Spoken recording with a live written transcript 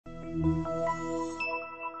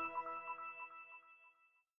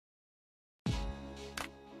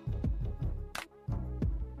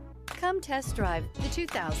Come test drive the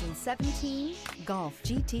 2017 Golf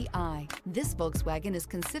GTI. This Volkswagen is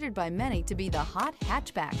considered by many to be the hot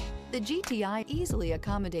hatchback. The GTI easily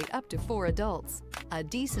accommodate up to 4 adults. A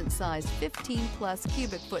decent-sized 15-plus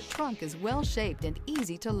cubic foot trunk is well-shaped and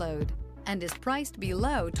easy to load and is priced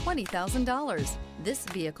below $20,000. This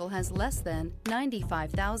vehicle has less than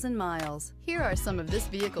 95,000 miles. Here are some of this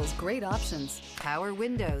vehicle's great options: power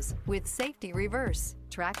windows with safety reverse,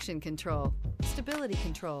 traction control, stability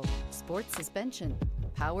control, sports suspension,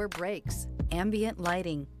 power brakes, ambient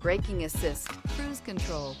lighting, braking assist, cruise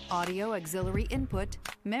control, audio auxiliary input,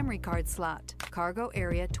 memory card slot, cargo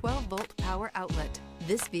area 12-volt power outlet.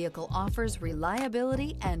 This vehicle offers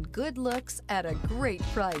reliability and good looks at a great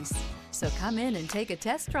price. So come in and take a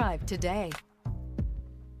test drive today.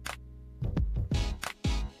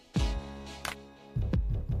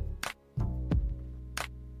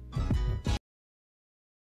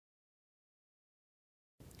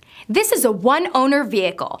 This is a one-owner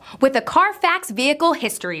vehicle with a Carfax Vehicle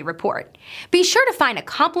History Report. Be sure to find a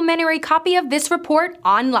complimentary copy of this report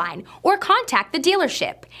online or contact the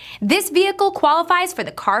dealership. This vehicle qualifies for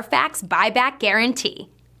the Carfax Buyback Guarantee.